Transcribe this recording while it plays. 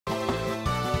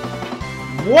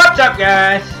What's up,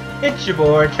 guys? It's your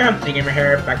boy, Trumpy Gamer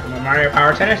here, back with my Mario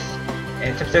Power Tennis. And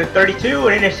it's episode 32,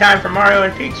 and it is time for Mario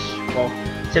and Peach, well,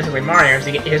 specifically Mario,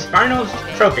 to get his finals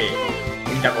trophy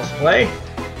in doubles play,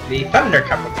 the Thunder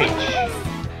Cup of Peach.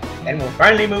 And we'll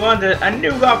finally move on to a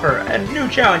new golfer and new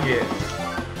challenges.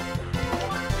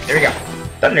 There we go.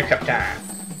 Thunder Cup time.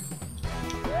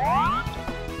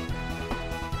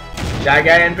 Shy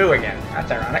Guy and Boo again.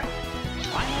 That's ironic.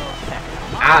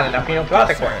 Ah, the Delfino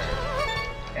Plaza course.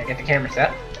 Gotta get the camera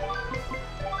set.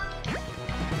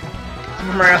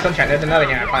 Super Mario Sunshine. There's another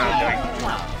game I plan on doing.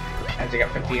 As I got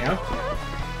 15-0.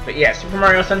 But yeah, Super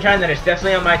Mario Sunshine, that is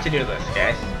definitely on my to-do list,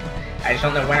 guys. I just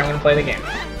don't know when I'm gonna play the game.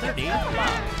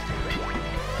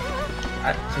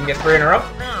 Alright, so we get 3 in a row.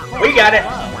 We got it!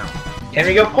 Can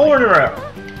we go 4 in a row?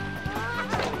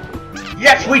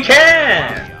 Yes, we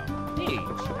can!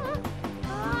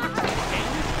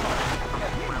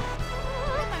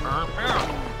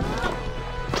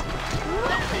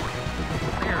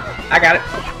 I got it.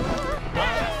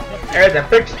 There's a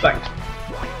big spike.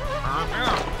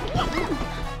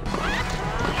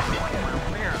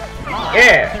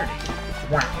 Yeah.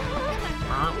 Wow.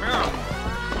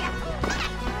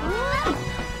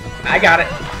 I got it.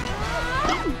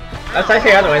 Unless I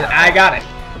say otherwise, I got it.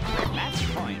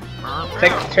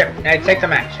 Take the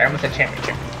match. I almost said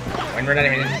championship. When we're not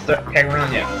even in the second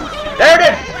round yet. There it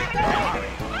is!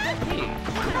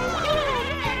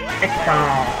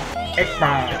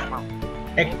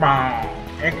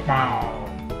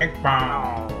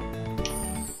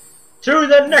 To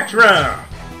the next round!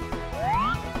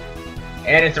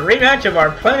 And it's a rematch of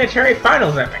our Planetary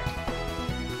Finals epic.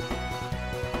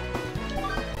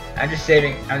 I'm just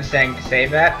saying to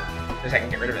save that, because I can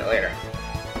get rid of it later.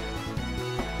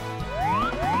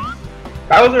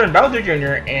 Bowser and Bowser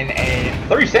Jr. in a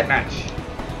 3-set match.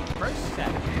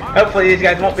 Hopefully these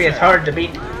guys won't be as hard to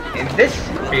beat in this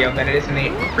field than it is in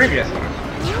the previous one.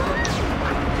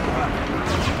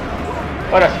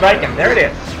 What a spike, and there it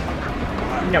is.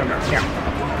 No.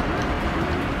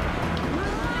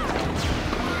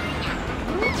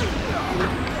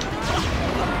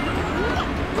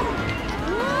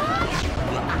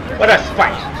 What a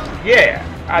spike. Yeah,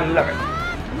 I love it.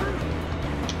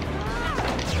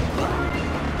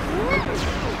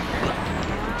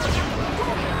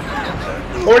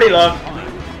 Love.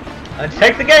 Let's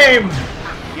take the game!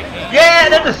 Yeah,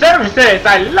 there's the surfaces!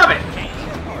 I love it!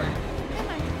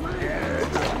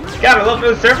 Gotta love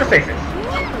those surface aces.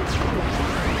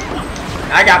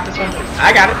 I got this one.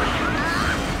 I got it.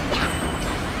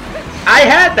 I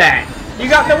had that! You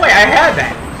got in the way, I had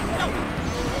that!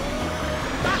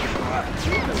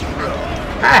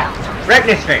 Ah! Right in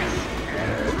his face.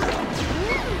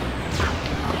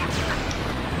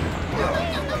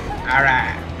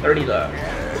 Alright, 30 love.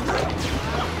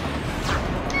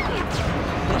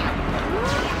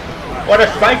 What a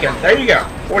spike in. There you go.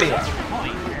 40 left.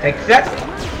 Take set.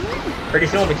 Pretty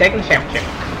soon we'll be taking the championship.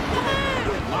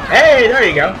 Hey, there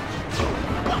you go.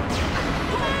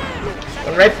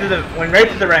 Went right through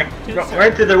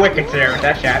the wickets there with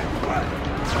that shot.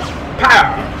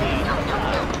 Pow!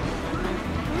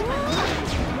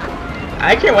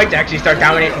 I can't wait to actually start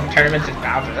dominating tournaments as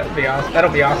Bowser. That'll be awesome.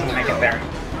 That'll be awesome when I get there.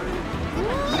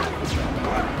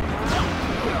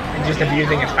 And just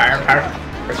abusing his firepower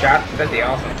for shots. That'd be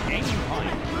awesome.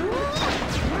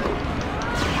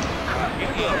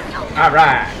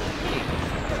 Alright.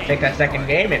 Take that second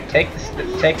game and take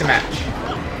the match.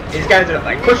 These guys are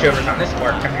like pushovers on this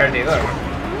court compared to the other one.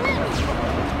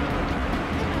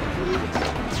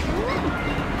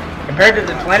 Compared to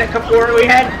the Planet Cup war we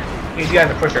had, these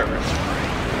guys are pushovers.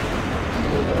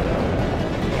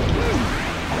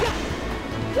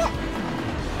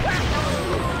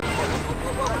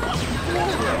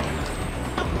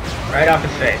 Right off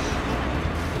his face.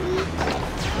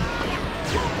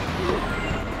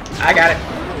 I got it.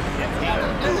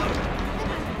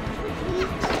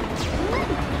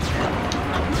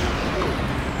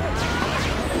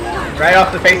 Right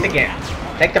off the face again.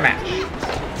 Take the match.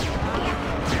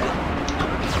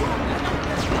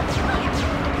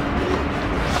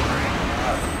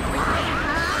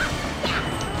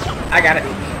 I got it.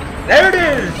 There it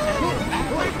is!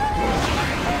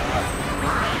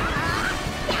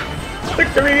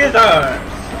 Victory is ours!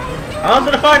 On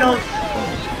to the finals!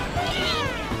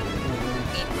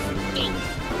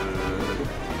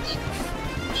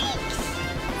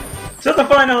 To the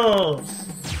finals!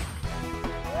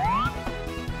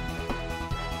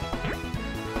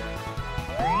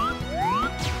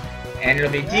 And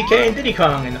it'll be DK and Diddy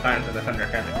Kong in the finals of the Thunder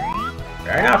Cup.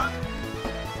 Fair enough.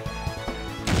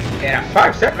 In a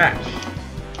 5-set match.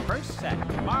 First set,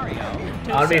 Mario.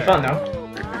 That'll be fun though.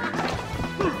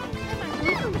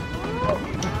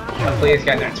 Hopefully these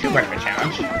guys aren't too much of a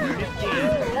challenge.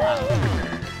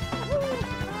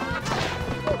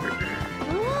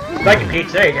 Spike and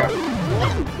Peach, there you go.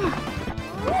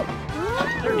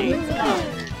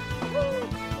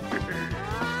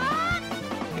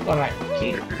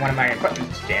 One of my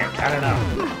equipment's jammed. I don't know.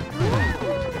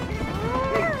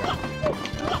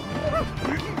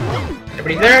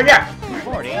 Everybody's there? Yeah.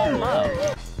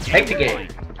 Take the game.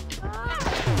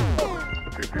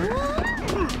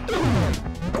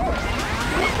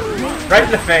 Right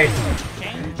in the face.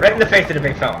 Right in the face of the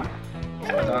big fella.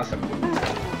 That was awesome.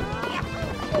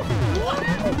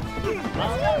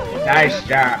 Nice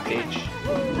job, Peach.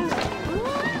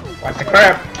 Watch the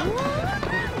crab.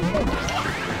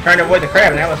 Trying to avoid the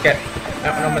crab, and that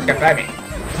one almost got by me.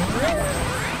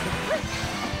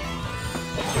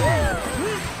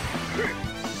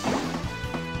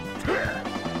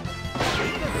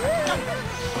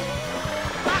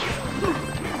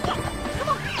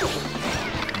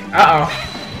 Uh-oh.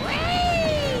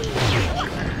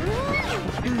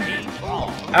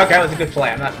 Okay, that was a good play.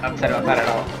 I'm not upset about that at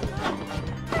all.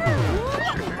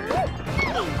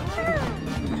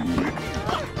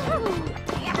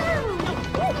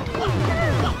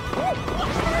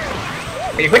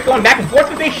 Will you quit going back and forth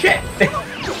with this shit?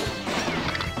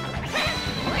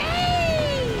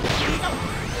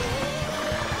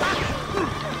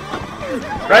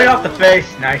 Right off the face.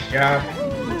 Nice job.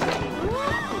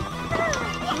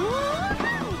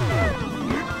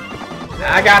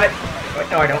 I got it. Wait,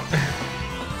 no, I don't.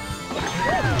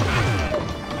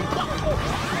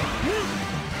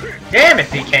 Damn it,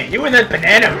 DK. You and that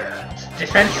banana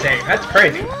defense save. That's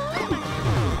crazy.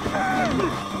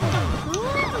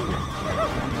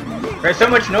 There's so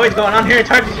much noise going on here, it's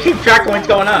hard to keep track of what's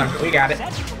going on. We got it.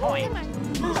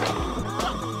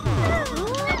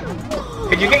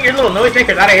 Could you get your little noise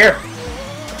makers out of here?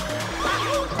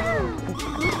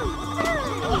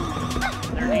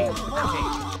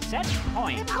 Set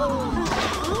point.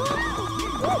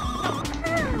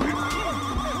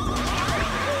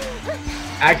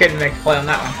 I couldn't make a play on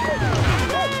that one.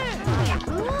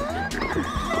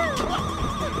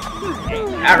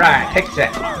 Alright, take a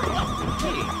set.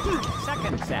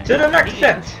 Set. To the next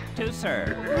set. To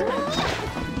serve.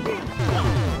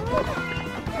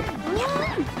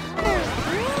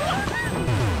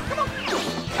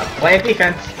 Playing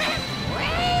defense.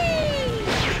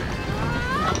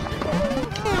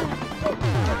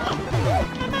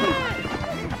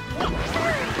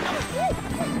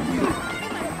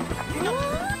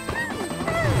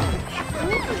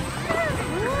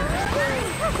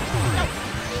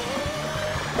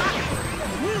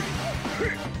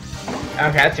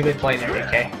 Okay, that's a good play there,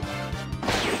 DK.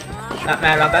 Not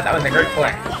mad about that, that was a great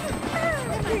play.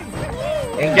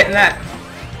 Ain't getting that.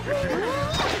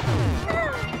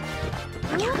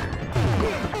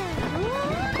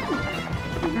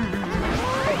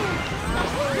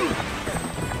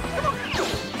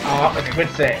 Oh, that was a good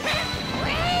save.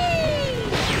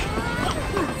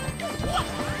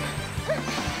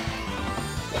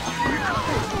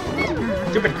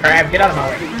 Stupid crab, get out of my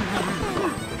way.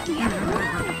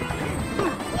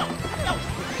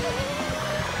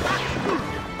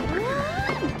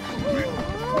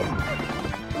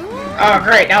 Oh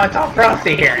great, now it's all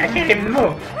frosty here. I can't even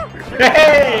move.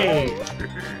 Hey!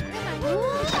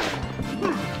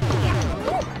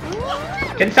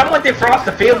 Can someone defrost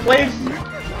the field, please?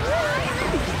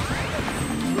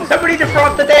 Somebody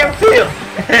defrost the damn field!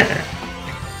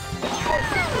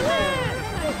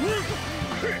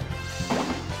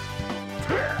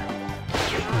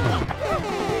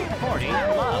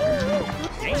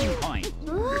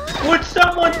 Would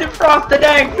someone defrost the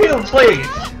dang field, please?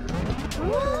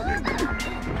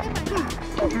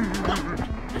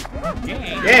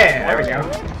 Yeah, there we go.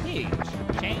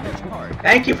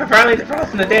 Thank you for finally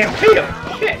defrosting the damn field.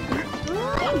 Shit.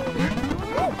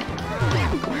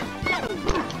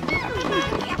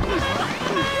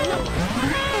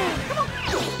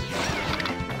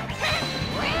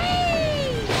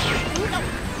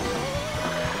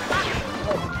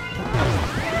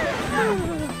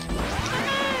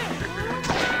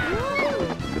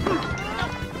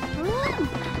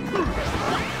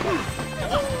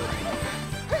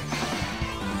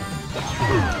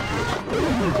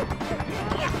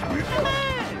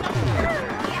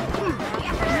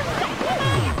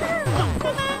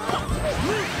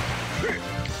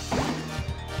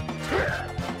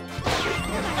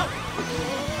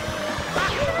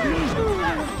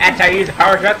 That's how you use the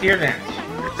power shot to your advantage.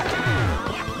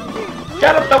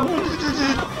 Shut up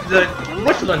the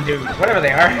whistling dudes, whatever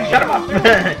they are. Shut them up.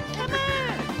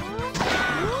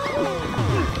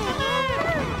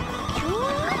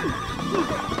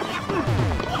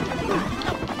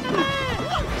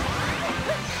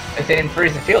 they didn't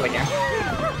freeze the field again.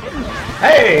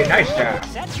 Hey, nice job.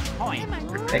 Set point.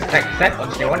 Take second set.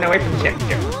 Let's stay 1 away from the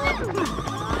championship.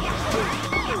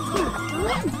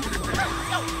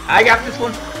 I got this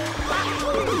one.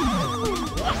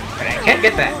 But I can't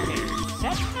get that.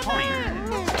 Set point.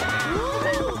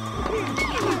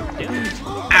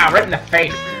 Ow, right in the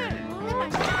face.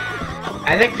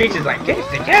 I think Peach is like, get it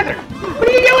together. What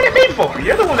are you yelling at me for?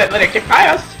 You're the one that let it kick by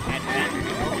us.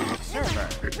 Server.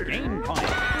 Game point.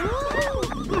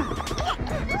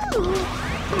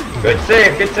 Good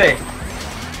save, good save.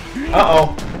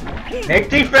 Uh-oh. Make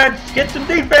defense! Get some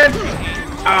defense!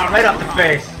 Oh, right off the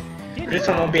face. This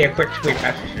one won't be a quick sweep,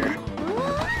 that's for sure.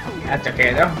 That's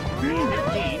okay, though.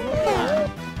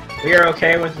 We are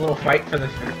okay with a little fight for the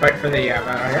battle here.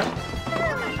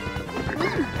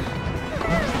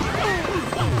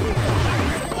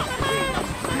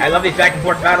 I love these back and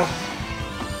forth battles.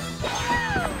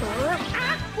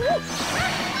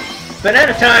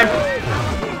 Banana time!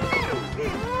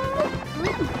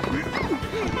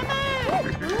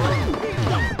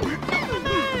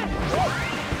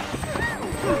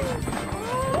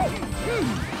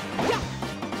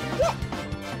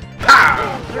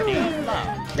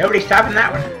 Nobody's stopping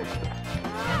that one.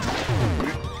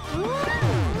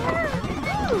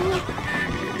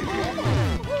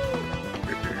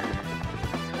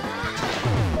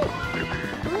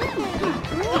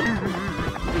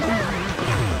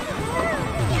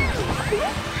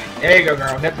 There you go,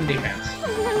 girl. Get some defense.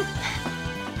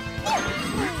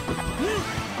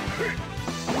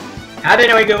 How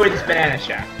did I go with this banana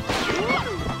shot?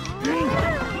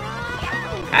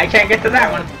 I can't get to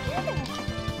that one.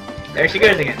 There she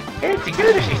goes again. It's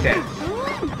good, she says.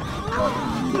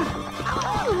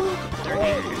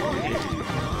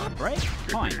 Break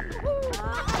point.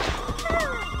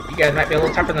 You guys might be a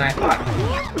little tougher than I thought.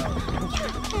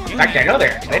 In fact, I know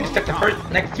they just took the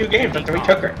next 2 games after we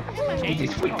took her. Easy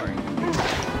sweep.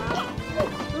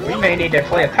 We may need to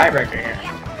play a tiebreaker here.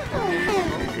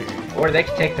 Or they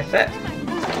could take the set.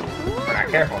 If we're not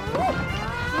careful.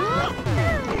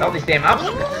 All these damn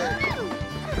obstacles.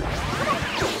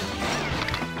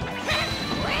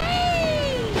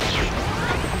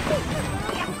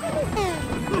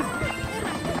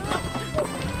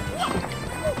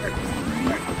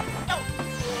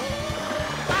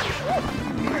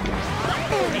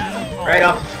 Right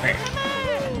off his face.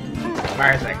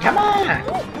 Mario's like, come on!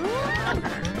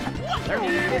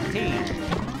 30-15.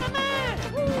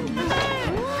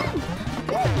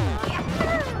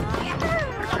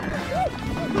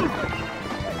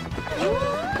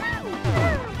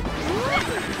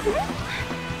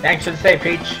 Thanks for the save,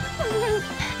 Peach.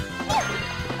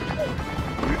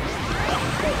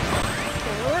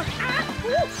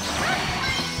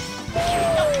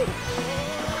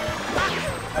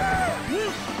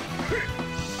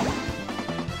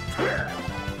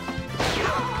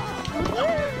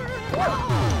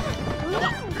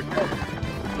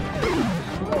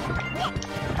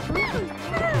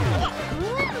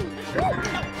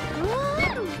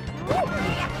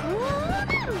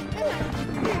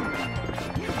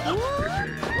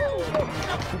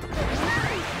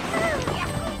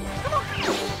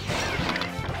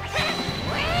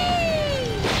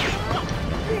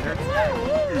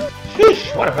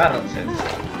 Sheesh, what a battle this is.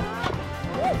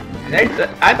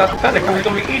 I thought the Thundercone was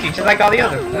going to be easy, just like all the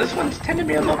others. This one's tended to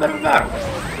be a little bit of a battle.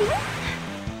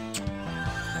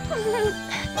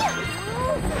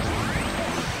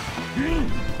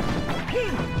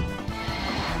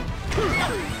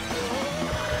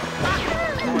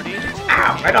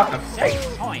 Ow, right off the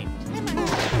face. Point.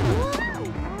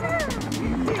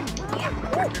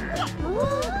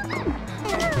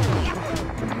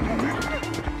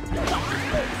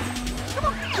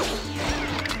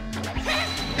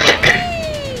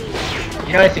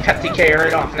 You notice you cut DK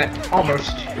right off, and that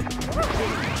almost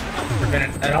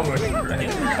prevented. That almost.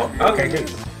 Oh, okay, good.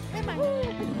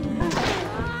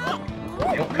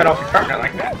 You don't cut off your partner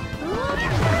like that.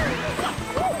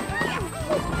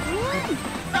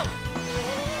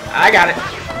 I got it.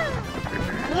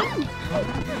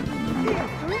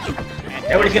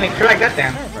 Nobody's gonna drag that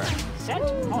down. Set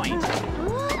point.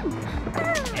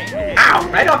 Ow!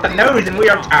 Right off the nose, and we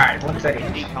are tied. 1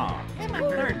 second. Calm.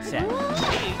 Third set.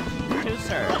 To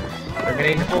serve. We're gonna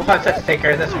need the full 5 sets to take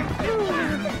care of this one.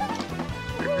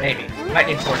 Maybe. Might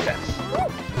need 4 sets.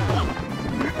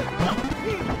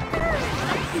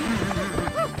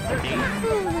 30.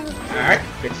 Alright,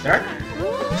 good start.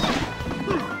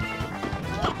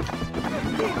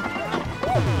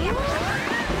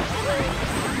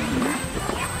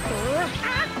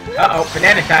 Uh-oh,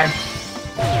 banana time.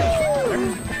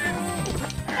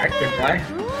 Alright, good play.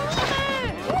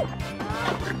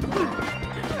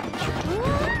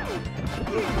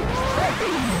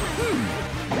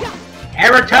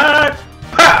 Error time!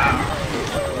 Pow!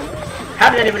 How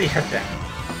did anybody touch that?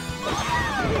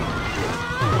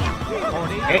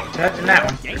 Okay, touching that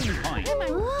one. Game point.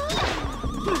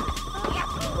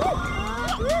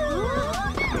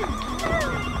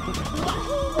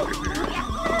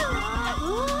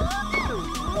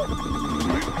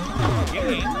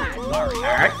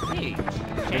 Alright.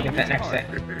 Go get that next set.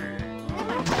 Go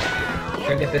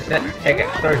get this set. Take a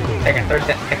third set. Take a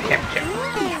championship.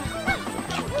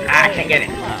 Ah, I can't get it.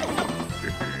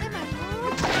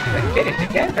 Let's get it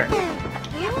together.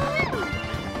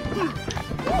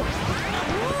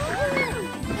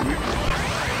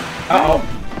 Uh-oh.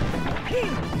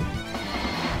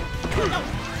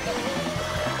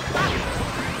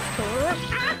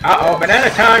 Uh-oh, banana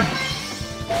time!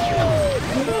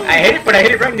 I hit it, but I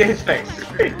hit it right into his face.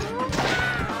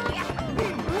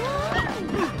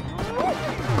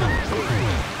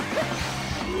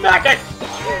 Knock it!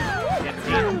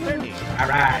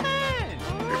 Alright.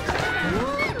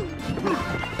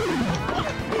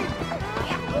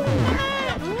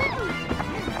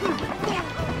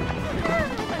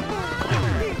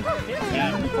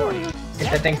 Hit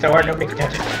that thing so hard nobody can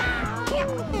touch it.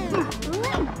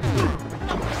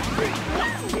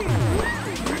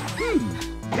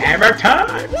 Hammer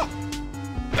time!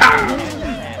 Pow!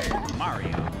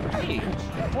 Mario. Peach.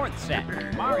 Fourth set.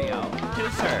 Mario.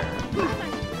 To serve.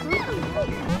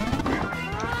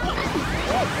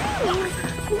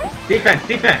 Defense,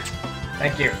 defense!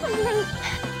 Thank you.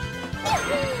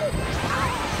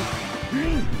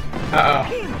 Uh-oh.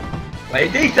 Play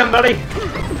D, somebody!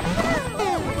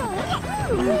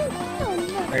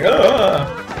 Like,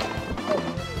 oh!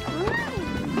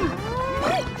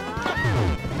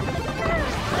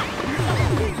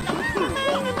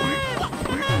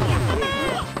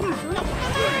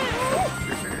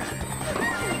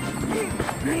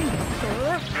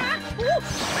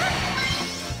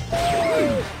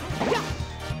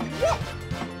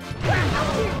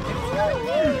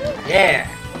 Yeah!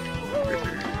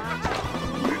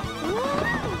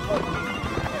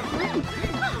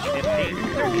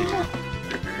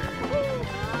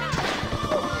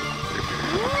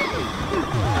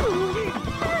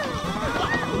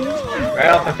 Right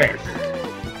off the face.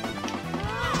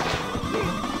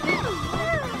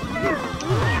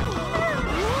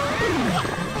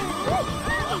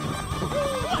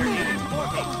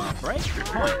 Break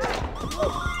point.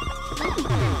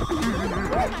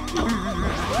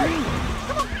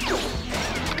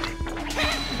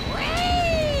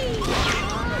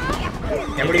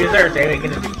 Nobody deserves it.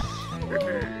 Get it.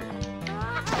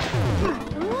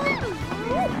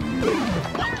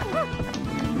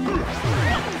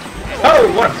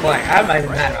 Oh, what a play! I'm not even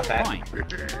mad about that.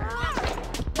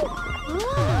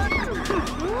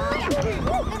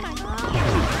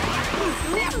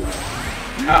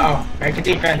 Uh-oh, make a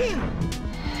defense.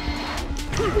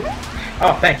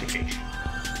 Oh, thank you, Peach.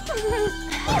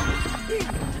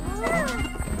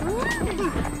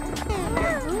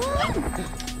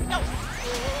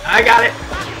 I got it!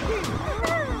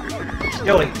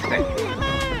 Still in the stick.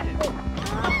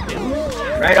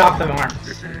 Right off the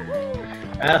arms.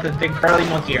 Right off the big curly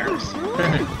monkey arms.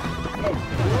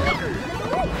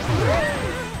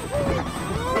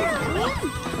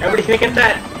 Everybody can get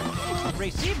that!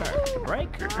 Receiver.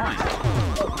 Break point.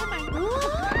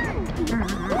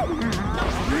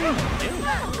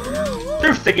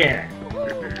 Juice again!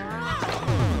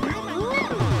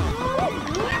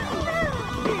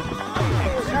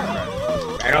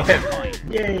 Right off him.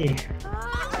 Yay!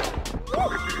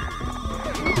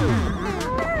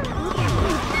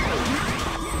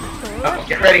 Oh,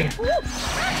 get ready!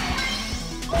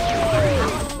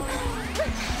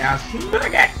 Now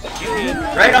smack it!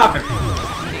 Right off him!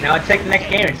 Now let's take the next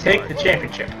game and take the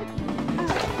championship.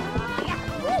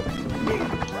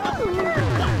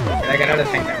 I got other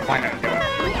things I'm planning on doing.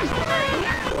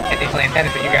 Can't be playing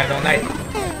tennis with you guys all night.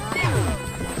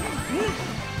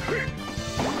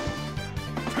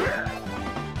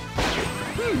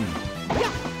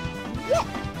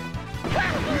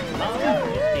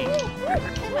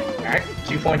 Alright,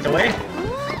 2 points away.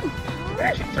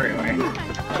 Actually, 3 away.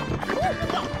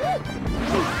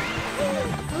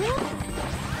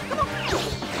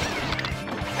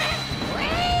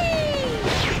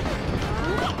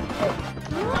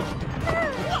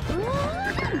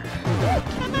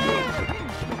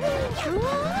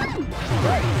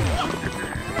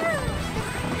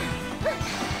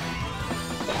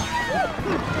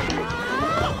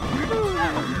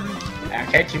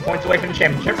 Okay, 2 points away from the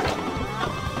championship.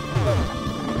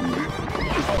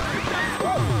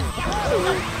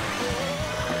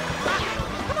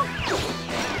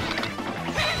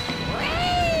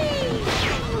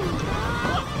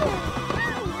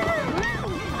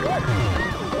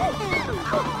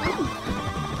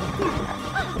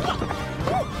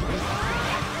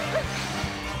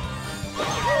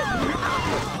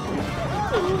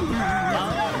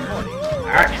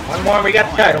 Alright, one more, we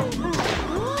got the title.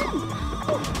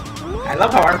 I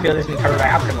love how Armfield isn't covered by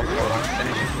obstacles for once, and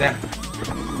it's just them.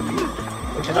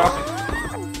 Which is awesome.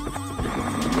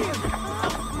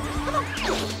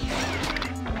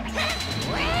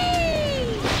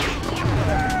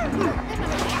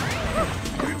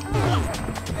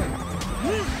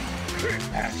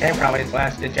 Okay, probably his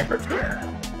last ditch effort.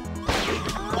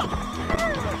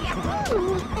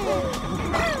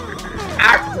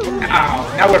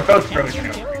 Oh, now we're both frozen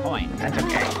over. Point. That's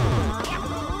okay.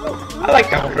 I like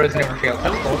double frozen over fields.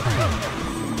 That's cool.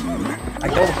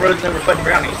 Like double frozen over fudge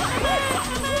brownies.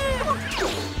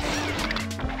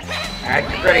 Alright,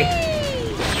 get ready.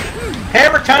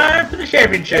 Hammer time for the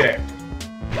championship!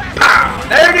 Pow!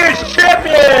 There it is,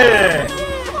 champion!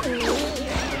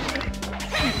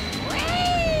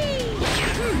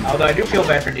 Although I do feel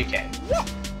bad for DK.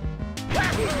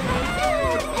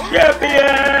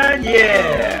 Champion!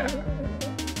 Yeah!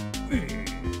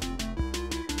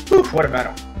 Oof, what a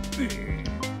battle.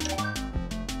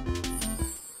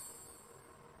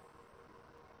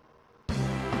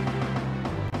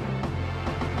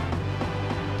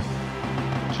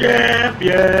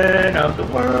 Champion of the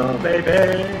world,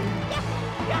 baby!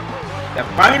 The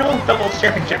final doubles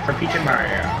championship for Peach and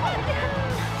Mario.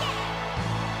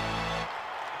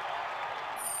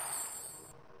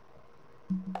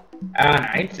 Oh no,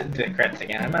 I need to sit through the credits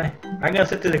again, am I? Am I gonna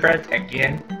sit through the credits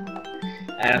again?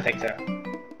 I don't think so.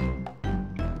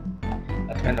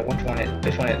 That depends on which one is.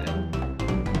 Which one is it?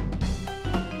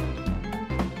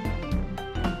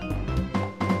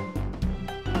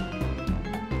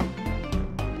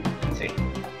 Let's see.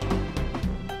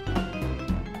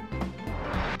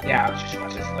 Yeah, I'll just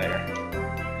watch this later.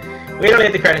 We don't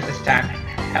need the credits this time.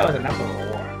 That was enough of a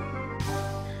war.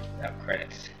 No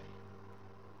credits.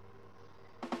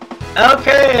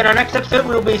 Okay, in our next episode,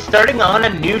 we'll be starting on a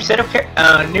new set of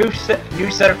new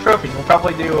set of trophies. We'll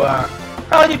probably do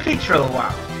Peach for a little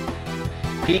while.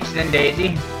 Peach, then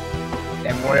Daisy,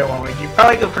 then Wario, Luigi.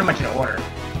 Probably go pretty much in order,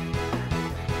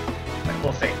 but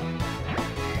we'll see.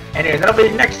 Anyways, that'll be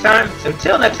next time. So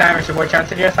till next time, it's your boy Chance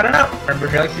Studios. I don't know. Remember,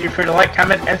 if you like, feel free to like,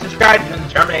 comment, and subscribe. Doing the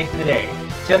charming of the day.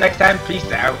 Till next time, peace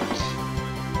out.